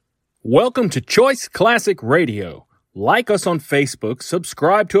Welcome to Choice Classic Radio. Like us on Facebook,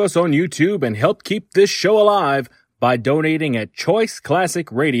 subscribe to us on YouTube, and help keep this show alive by donating at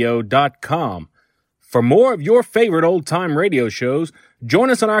choiceclassicradio.com. For more of your favorite old-time radio shows, join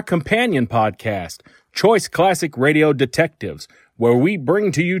us on our companion podcast, Choice Classic Radio Detectives, where we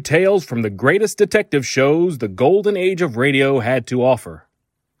bring to you tales from the greatest detective shows the golden age of radio had to offer.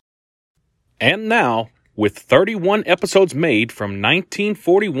 And now, with 31 episodes made from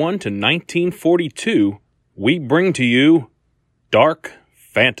 1941 to 1942, we bring to you Dark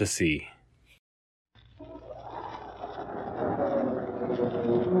Fantasy.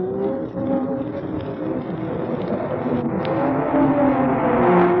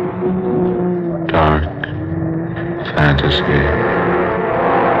 Dark Fantasy.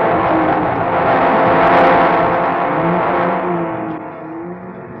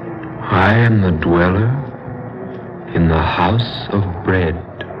 I am the dweller in the house of bread.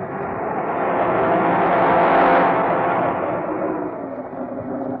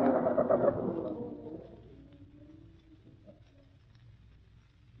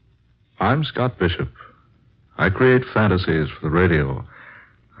 I'm Scott Bishop. I create fantasies for the radio.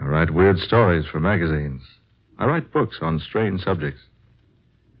 I write weird stories for magazines. I write books on strange subjects.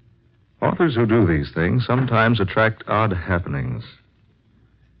 Authors who do these things sometimes attract odd happenings.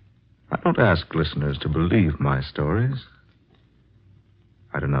 I don't ask listeners to believe my stories.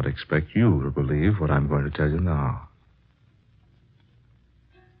 I do not expect you to believe what I'm going to tell you now.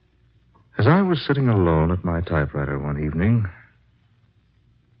 As I was sitting alone at my typewriter one evening,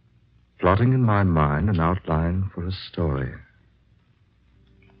 plotting in my mind an outline for a story,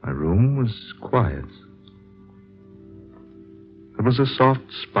 my room was quiet. There was a soft,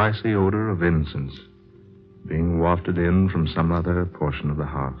 spicy odor of incense being wafted in from some other portion of the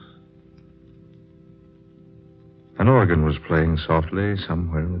house. An organ was playing softly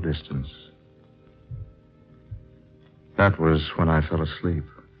somewhere in the distance. That was when I fell asleep.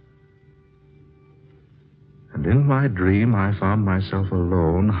 And in my dream, I found myself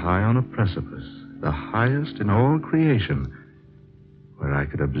alone, high on a precipice, the highest in all creation, where I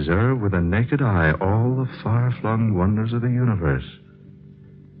could observe with a naked eye all the far-flung wonders of the universe,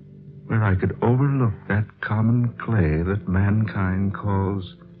 where I could overlook that common clay that mankind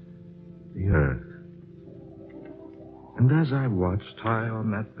calls the earth. And as I watched high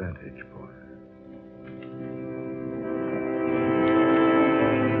on that vantage point,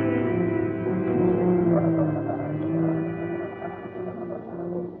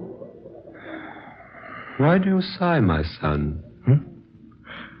 Why do you sigh, my son?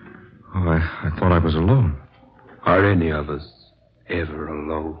 Oh, I thought I was alone. Are any of us ever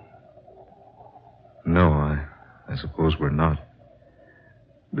alone? No, I suppose we're not.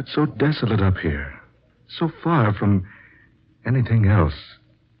 But it's so desolate up here, so far from anything else.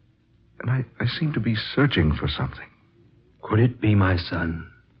 And I seem to be searching for something. Could it be, my son,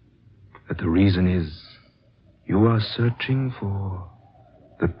 that the reason is you are searching for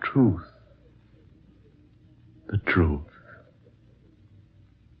the truth? The truth.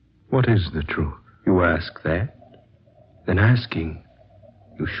 What is the truth? You ask that? Then asking,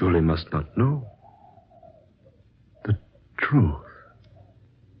 you surely must not know. The truth.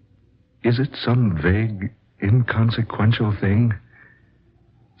 Is it some vague, inconsequential thing?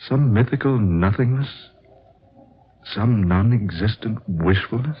 Some mythical nothingness? Some non-existent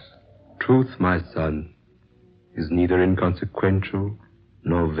wishfulness? Truth, my son, is neither inconsequential,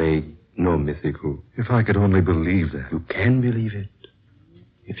 nor vague, nor mythical. If I could only believe that. You can believe it,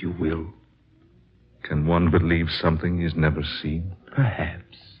 if you will. Can one believe something he's never seen?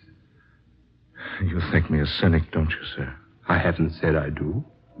 Perhaps. You think me a cynic, don't you, sir? I haven't said I do.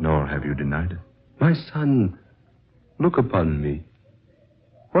 Nor have you denied it. My son, look upon me.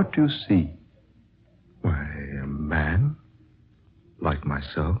 What do you see? Why, a man. Like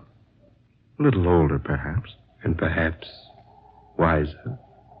myself. A little older, perhaps. And perhaps wiser.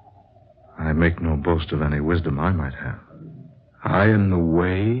 I make no boast of any wisdom I might have. I am the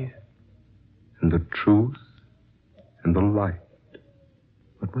way, and the truth, and the light.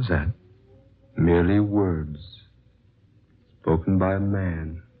 What was that? Merely words spoken by a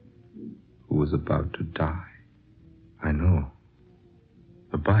man who was about to die. I know.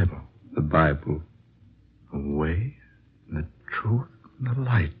 The Bible. The Bible. The way, and the truth, and the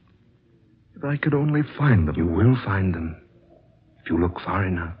light. If I could only find them. You will find them, if you look far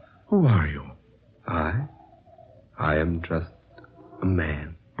enough. Who are you? I am just a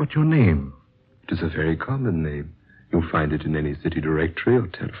man. What's your name? It is a very common name. You'll find it in any city directory or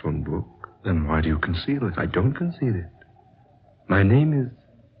telephone book. Then why do you conceal it? I don't conceal it. My name is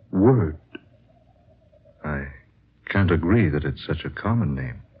Word. I can't agree that it's such a common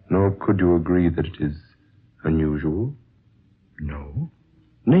name. Nor could you agree that it is unusual? No.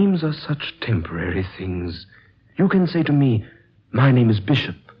 Names are such temporary things. You can say to me, my name is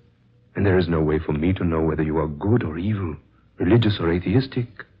Bishop, and there is no way for me to know whether you are good or evil, religious or atheistic,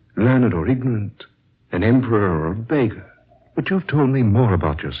 learned or ignorant, an emperor or a beggar. But you've told me more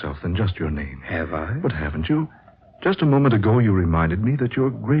about yourself than just your name. Have I? But haven't you? Just a moment ago you reminded me that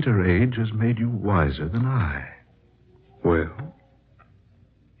your greater age has made you wiser than I. Well?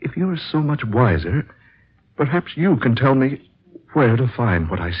 If you're so much wiser, perhaps you can tell me where to find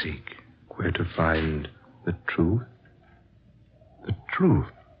what I seek. Where to find the truth? The truth.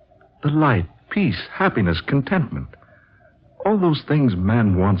 The light, peace, happiness, contentment. All those things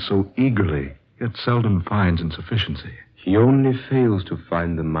man wants so eagerly, yet seldom finds in sufficiency. He only fails to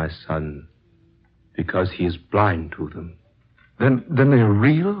find them, my son, because he is blind to them. Then they're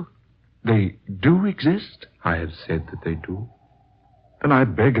real? They do exist? I have said that they do. Then I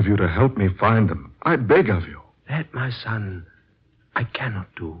beg of you to help me find them. I beg of you. That, my son, I cannot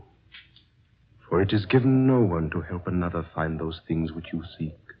do. For it is given no one to help another find those things which you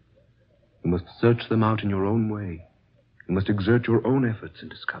seek. You must search them out in your own way. You must exert your own efforts and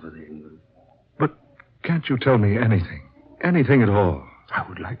discover their England. But can't you tell me anything? Anything at all? I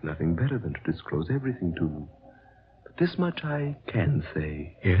would like nothing better than to disclose everything to you. But this much I can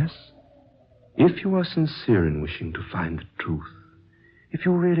say. Yes? If you are sincere in wishing to find the truth, if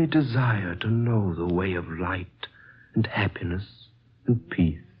you really desire to know the way of light and happiness and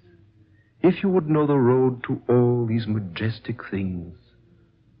peace, if you would know the road to all these majestic things,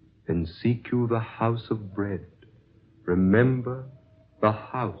 then seek you the house of bread. Remember, the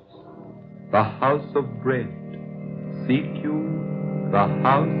house of bread. Seek you the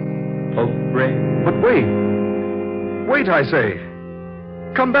house of bread. But wait. Wait, I say.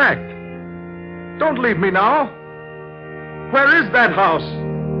 Come back. Don't leave me now. Where is that house?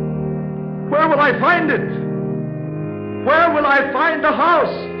 Where will I find it? Where will I find the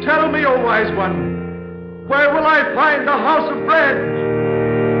house? Tell me, O wise one. Where will I find the house of bread?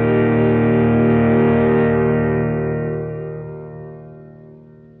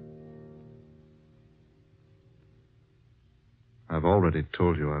 I've already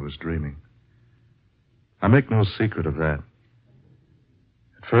told you I was dreaming. I make no secret of that.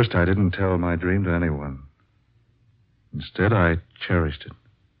 At first, I didn't tell my dream to anyone. Instead, I cherished it.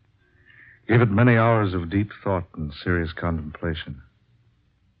 Gave it many hours of deep thought and serious contemplation.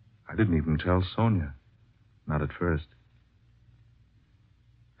 I didn't even tell Sonia. Not at first.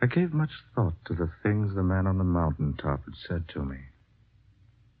 I gave much thought to the things the man on the mountaintop had said to me.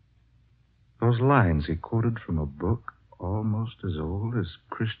 Those lines he quoted from a book almost as old as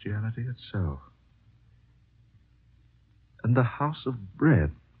Christianity itself. And the house of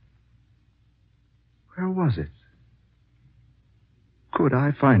bread. Where was it? Could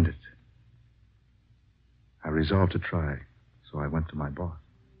I find it? I resolved to try, so I went to my boss.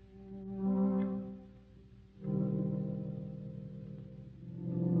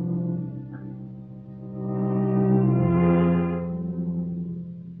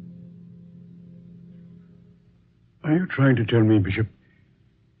 Are you trying to tell me, Bishop,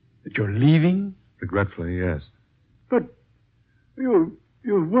 that you're leaving? Regretfully, yes. But your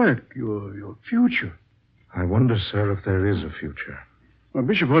work, your future. I wonder, sir, if there is a future. Well,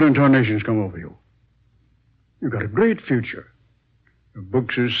 Bishop, what in tarnation's come over you? You've got a great future. Your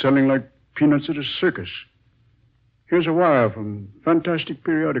books are selling like peanuts at a circus. Here's a wire from Fantastic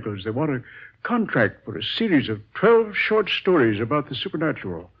Periodicals. They want a contract for a series of 12 short stories about the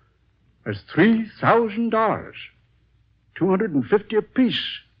supernatural. That's $3,000. $250 apiece.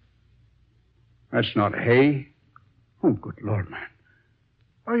 That's not hay. Oh, good Lord, man.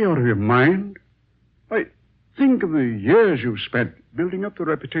 Are you out of your mind? Why, think of the years you've spent building up the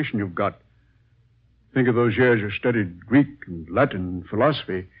reputation you've got. Think of those years you studied Greek and Latin and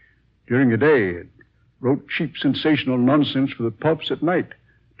philosophy during the day and wrote cheap, sensational nonsense for the pulps at night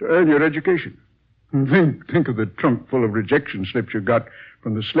to earn your education. And think of the trunk full of rejection slips you got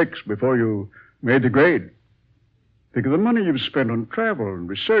from the slicks before you made the grade. Think of the money you've spent on travel and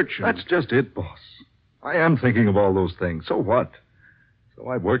research. That's just it, boss. I am thinking of all those things. So what? So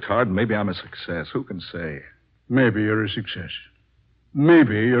I've worked hard and maybe I'm a success. Who can say? Maybe you're a success.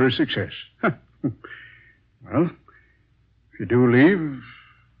 Maybe you're a success. Well, if you do leave,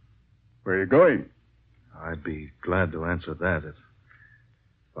 where are you going? I'd be glad to answer that if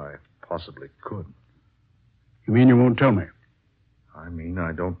I possibly could. You mean you won't tell me? I mean,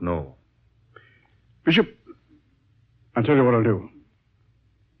 I don't know. Bishop, I'll tell you what I'll do.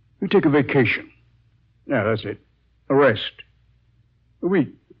 You take a vacation. Yeah, that's it. A rest. A week.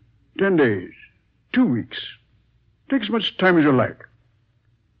 10 days. 2 weeks. Take as much time as you like.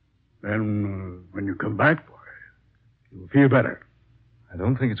 Then when you come back, boy, you'll feel better. I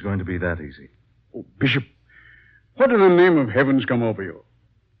don't think it's going to be that easy. Oh, Bishop, what in the name of heaven's come over you?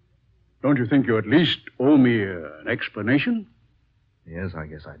 Don't you think you at least owe me an explanation? Yes, I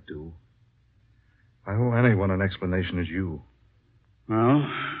guess I do. I owe anyone an explanation as you. Well,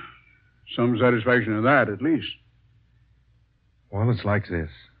 some satisfaction in that, at least. Well, it's like this.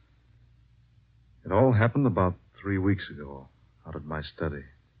 It all happened about 3 weeks ago, out at my study.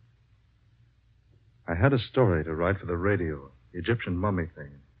 I had a story to write for the radio, the Egyptian mummy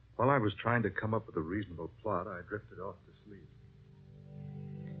thing. While I was trying to come up with a reasonable plot, I drifted off to sleep.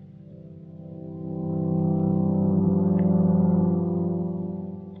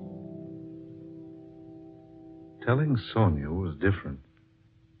 Telling Sonia was different.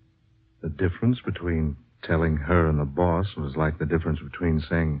 The difference between telling her and the boss was like the difference between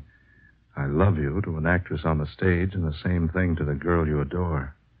saying, I love you to an actress on the stage and the same thing to the girl you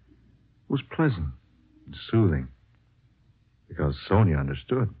adore. It was pleasant and soothing because Sonia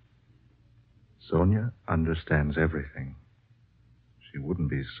understood. Sonia understands everything. She wouldn't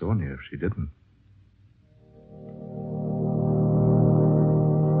be Sonia if she didn't.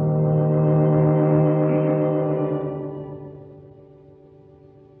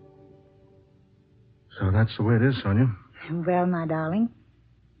 So that's the way it is, Sonia. Well, my darling,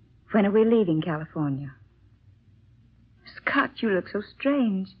 when are we leaving California? Scott, you look so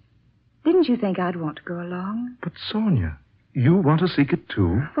strange. Didn't you think I'd want to go along? But, Sonia, you want to seek it,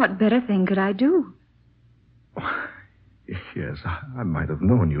 too? What better thing could I do? Yes, I might have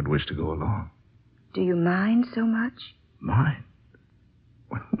known you'd wish to go along. Do you mind so much? Mind?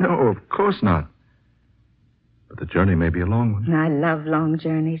 Well, no, of course not. But the journey may be a long one. I love long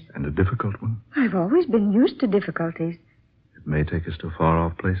journeys. And a difficult one. I've always been used to difficulties. It may take us to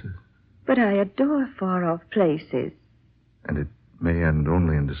far-off places. But I adore far-off places. And it may end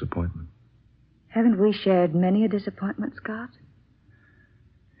only in disappointment. Haven't we shared many a disappointment, Scott?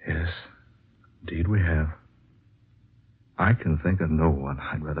 Yes, indeed we have. I can think of no one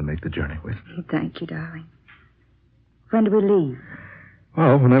I'd rather make the journey with. Thank you, darling. When do we leave?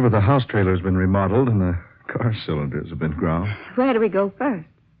 Well, whenever the house trailer's been remodeled and the car cylinders have been ground. Where do we go first?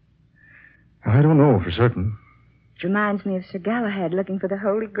 I don't know for certain. It reminds me of Sir Galahad looking for the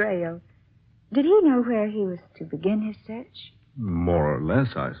Holy Grail. Did he know where he was to begin his search? More or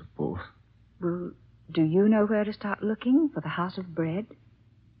less, I suppose. Well, do you know where to start looking for the House of Bread?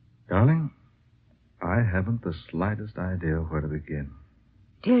 Darling, I haven't the slightest idea where to begin.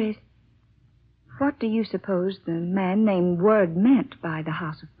 Dearest, what do you suppose the man named Word meant by the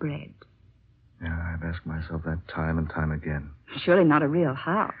House of Bread? Yeah, I've asked myself that time and time again. Surely not a real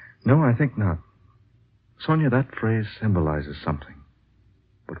house. No, I think not. Sonia, that phrase symbolizes something.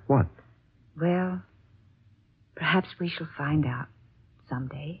 But what? Well, perhaps we shall find out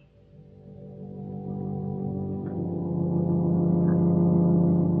someday.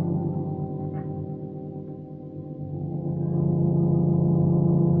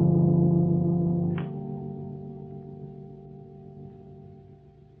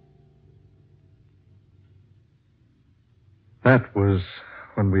 That was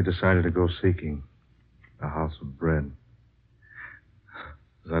when we decided to go seeking the House of Bread.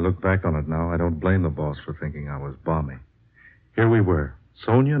 As I look back on it now, I don't blame the boss for thinking I was balmy. Here we were,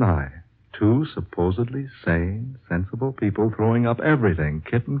 Sonia and I, two supposedly sane, sensible people throwing up everything,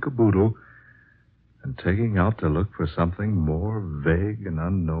 kit and caboodle, and taking out to look for something more vague and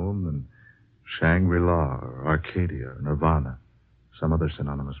unknown than Shangri-La or Arcadia or Nirvana, some other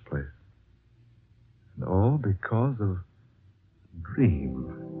synonymous place. And all because of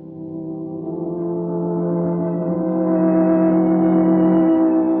dream.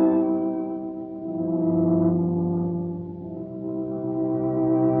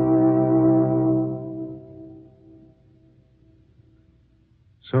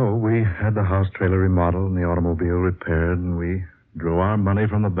 So we had the house trailer remodeled and the automobile repaired, and we drew our money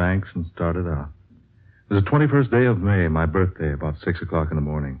from the banks and started out. It was the 21st day of May, my birthday, about 6 o'clock in the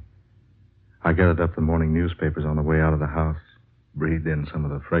morning. I gathered up the morning newspapers on the way out of the house, breathed in some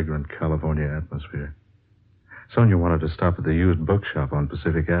of the fragrant California atmosphere. Sonia wanted to stop at the used bookshop on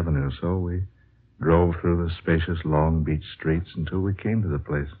Pacific Avenue, so we drove through the spacious Long Beach streets until we came to the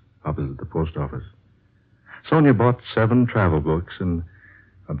place opposite the post office. Sonia bought 7 travel books and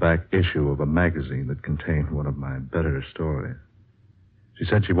a back issue of a magazine that contained one of my better stories. She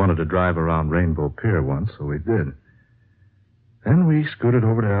said she wanted to drive around Rainbow Pier once, so we did. Then we scooted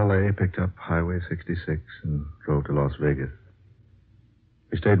over to L.A., picked up Highway 66, and drove to Las Vegas.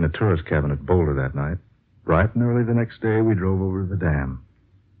 We stayed in a tourist cabin at Boulder that night. Bright and early the next day, we drove over to the dam.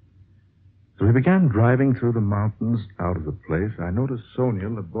 As we began driving through the mountains out of the place, I noticed Sonia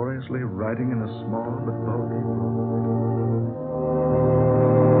laboriously writing in a small but bulky book.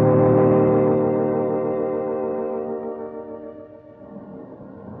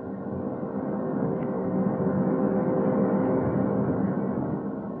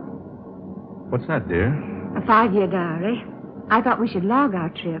 What's that, dear? A 5-year diary. I thought we should log our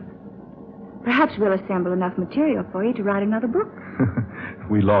trip. Perhaps we'll assemble enough material for you to write another book. If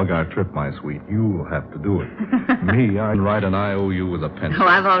we log our trip, my sweet, you'll have to do it. Me, I write an IOU with a pencil. Oh,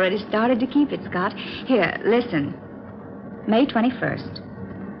 I've already started to keep it, Scott. Here, listen. May 21st.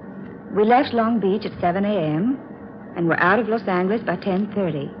 We left Long Beach at 7 a.m. and were out of Los Angeles by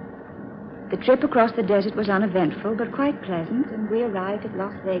 10:30. The trip across the desert was uneventful, but quite pleasant, and we arrived at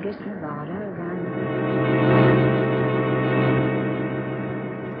Las Vegas, Nevada, around...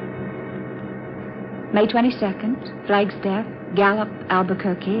 May 22nd, Flagstaff, Gallup,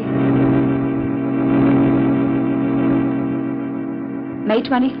 Albuquerque. May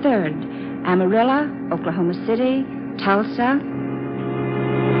 23rd, Amarillo, Oklahoma City, Tulsa.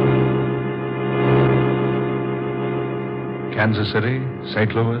 Kansas City,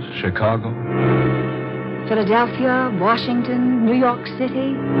 St. Louis, Chicago. Philadelphia, Washington, New York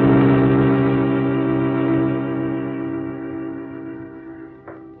City.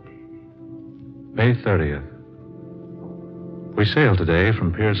 May 30th. We sailed today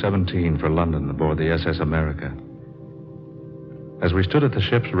from Pier 17 for London aboard the SS America. As we stood at the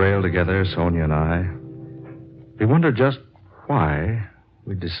ship's rail together, Sonia and I, we wondered just why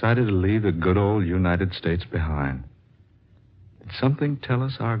we decided to leave the good old United States behind. Did something tell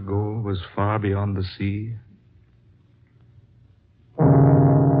us our goal was far beyond the sea?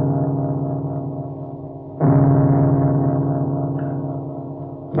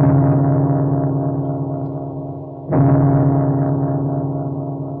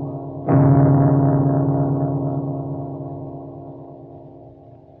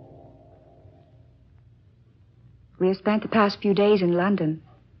 We have spent the past few days in London.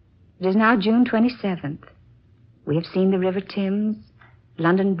 It is now June 27th. We have seen the River Thames,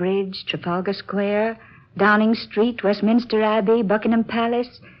 London Bridge, Trafalgar Square, Downing Street, Westminster Abbey, Buckingham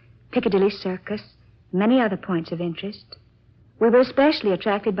Palace, Piccadilly Circus, many other points of interest. We were especially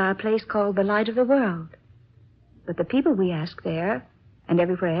attracted by a place called the Light of the World. But the people we asked there, and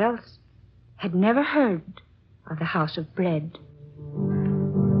everywhere else, had never heard of the House of Bread.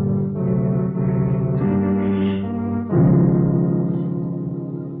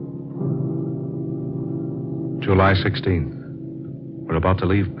 July 16th. We're about to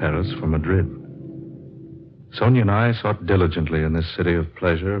leave Paris for Madrid. Sonia and I sought diligently in this city of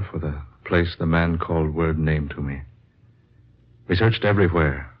pleasure for the place the man called Word named to me. We searched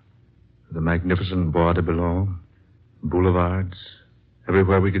everywhere. The magnificent Bois de Boulogne, boulevards,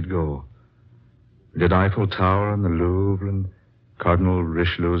 everywhere we could go. We did Eiffel Tower and the Louvre and Cardinal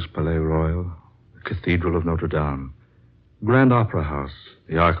Richelieu's Palais Royal, the Cathedral of Notre Dame, Grand Opera House,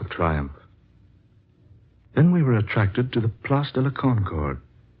 the Arc of Triumph. Then we were attracted to the Place de la Concorde,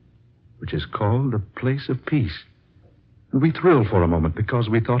 which is called the Place of Peace. And we thrilled for a moment because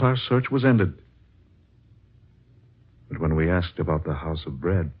we thought our search was ended. But when we asked about the House of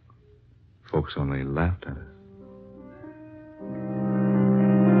Bread, folks only laughed at us.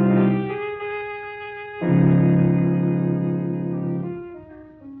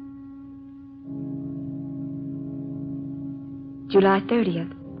 July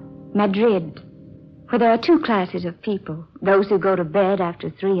 30th, Madrid, where there are two classes of people, those who go to bed after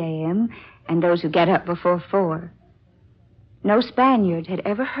 3 a.m. and those who get up before 4. No Spaniard had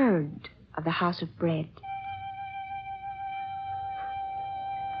ever heard of the House of Bread.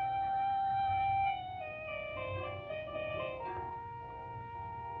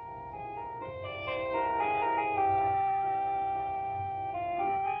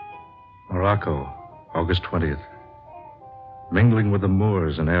 Morocco, August 20th. Mingling with the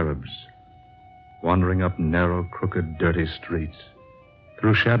Moors and Arabs, wandering up narrow, crooked, dirty streets,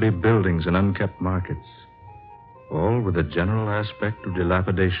 through shabby buildings and unkept markets, all with a general aspect of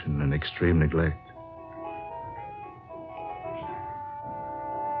dilapidation and extreme neglect.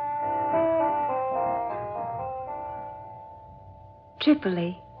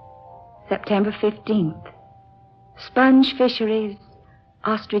 Tripoli, September 15th. Sponge fisheries,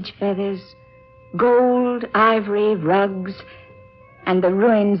 ostrich feathers, gold, ivory, rugs, and the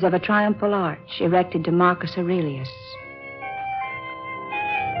ruins of a triumphal arch erected to Marcus Aurelius.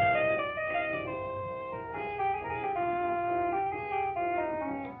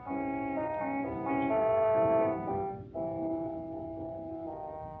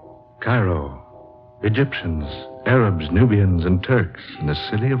 Cairo, Egyptians, Arabs, Nubians, and Turks in a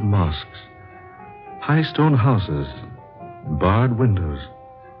city of mosques, High stone houses, barred windows,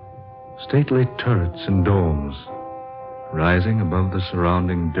 stately turrets and domes, rising above the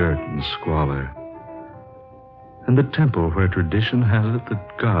surrounding dirt and squalor. And the temple where tradition has it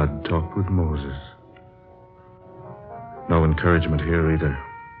that God talked with Moses. No encouragement here either.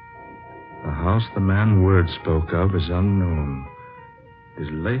 The house the man Word spoke of is unknown. It is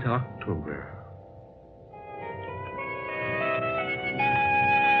late October.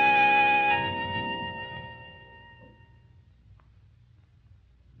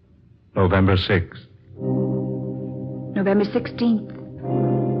 November 6th. November 16th.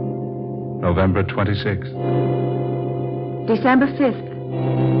 November 26th. December 5th.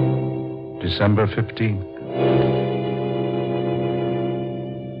 December 15th.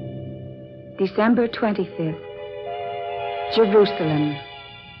 December 25th. Jerusalem.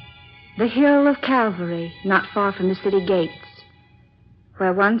 The hill of Calvary, not far from the city gates,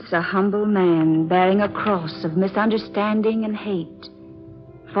 where once a humble man bearing a cross of misunderstanding and hate,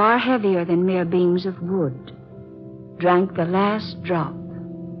 far heavier than mere beams of wood, drank the last drop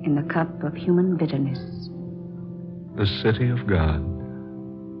in the cup of human bitterness. The city of God.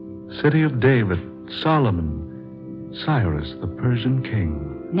 City of David, Solomon, Cyrus, the Persian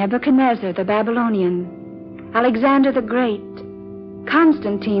king. Nebuchadnezzar the Babylonian, Alexander the Great,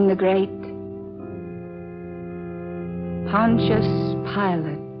 Constantine the Great, Pontius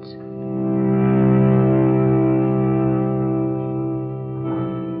Pilate.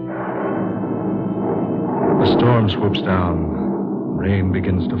 The storm swoops down. Rain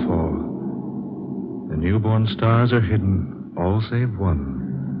begins to fall. The newborn stars are hidden, all save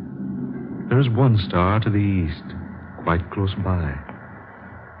one. There is one star to the east, quite close by.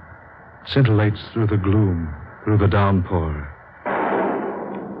 Scintillates through the gloom, through the downpour.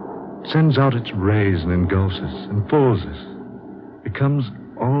 Sends out its rays and engulfs us, enfolds us, becomes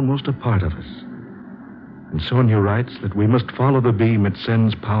almost a part of us. And Sonia writes that we must follow the beam it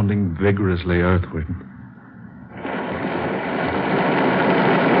sends pounding vigorously earthward.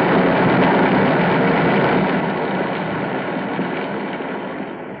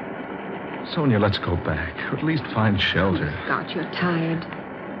 Sonia, let's go back. Or at least find shelter. Scott, you're tired.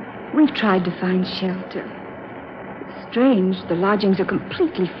 We've tried to find shelter. It's strange. The lodgings are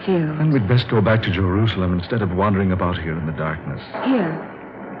completely filled. Then we'd best go back to Jerusalem instead of wandering about here in the darkness. Here.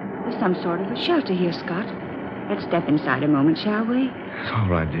 There's some sort of a shelter here, Scott. Let's step inside a moment, shall we? It's all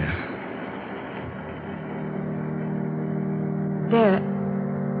right, dear. There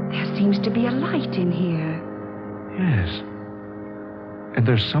seems to be a light in here. Yes. And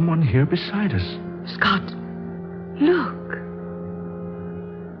there's someone here beside us. Scott, look.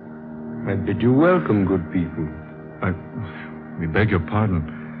 I bid you welcome, good people. We beg your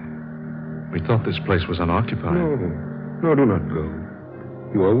pardon. We thought this place was unoccupied. No, do not go.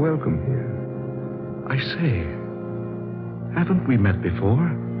 You are welcome here. I say, haven't we met before?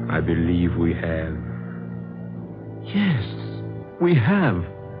 I believe we have. Yes, we have.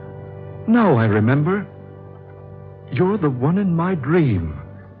 Now I remember. You're the one in my dream.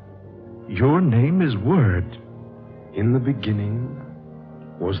 Your name is Word. In the beginning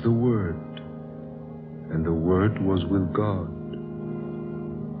was the Word, and the Word was with God,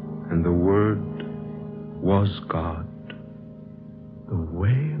 and the Word was God. The way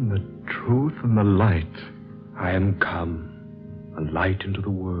and the truth and the light. I am come, a light into the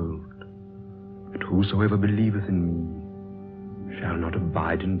world, that whosoever believeth in me shall not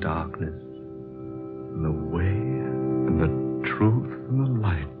abide in darkness. The way and the truth and the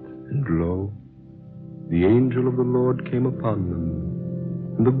light. And lo, the angel of the Lord came upon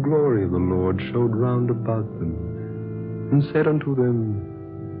them, and the glory of the Lord showed round about them, and said unto them,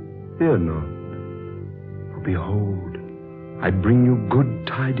 Fear not, for behold, I bring you good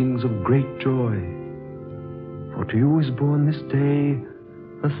tidings of great joy. For to you is born this day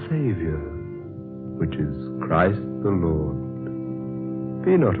a Savior, which is Christ the Lord.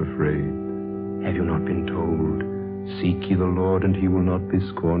 Be not afraid. Have you not been told, Seek ye the Lord, and he will not be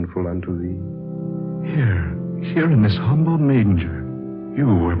scornful unto thee? Here in this humble manger, you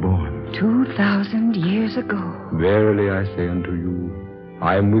were born. 2,000 years ago. Verily I say unto you,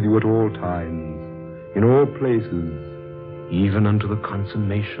 I am with you at all times, in all places, even unto the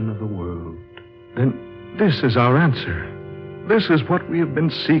consummation of the world. Then this is our answer. This is what we have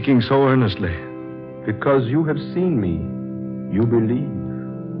been seeking so earnestly. Because you have seen me, you believe.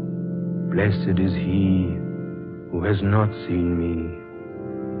 Blessed is he who has not seen me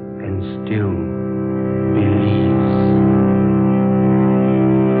and still believes.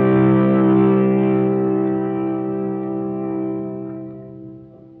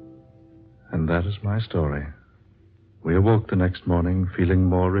 And that is my story. We awoke the next morning feeling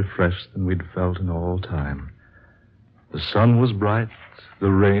more refreshed than we'd felt in all time. The sun was bright,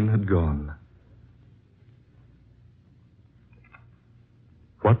 the rain had gone.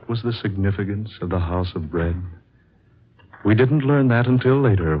 What was the significance of the House of Bread? We didn't learn that until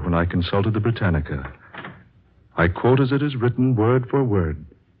later when I consulted the Britannica. I quote as it is written word for word.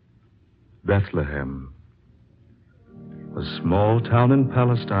 Bethlehem, a small town in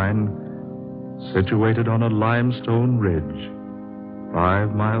Palestine situated on a limestone ridge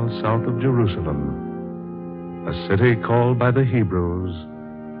 5 miles south of Jerusalem, a city called by the Hebrews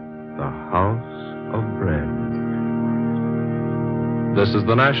the House of Bread. This is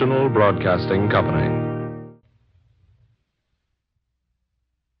the National Broadcasting Company.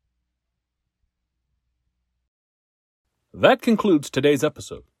 That concludes today's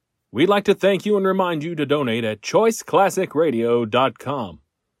episode. We'd like to thank you and remind you to donate at choiceclassicradio.com.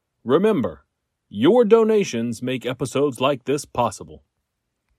 Remember, your donations make episodes like this possible.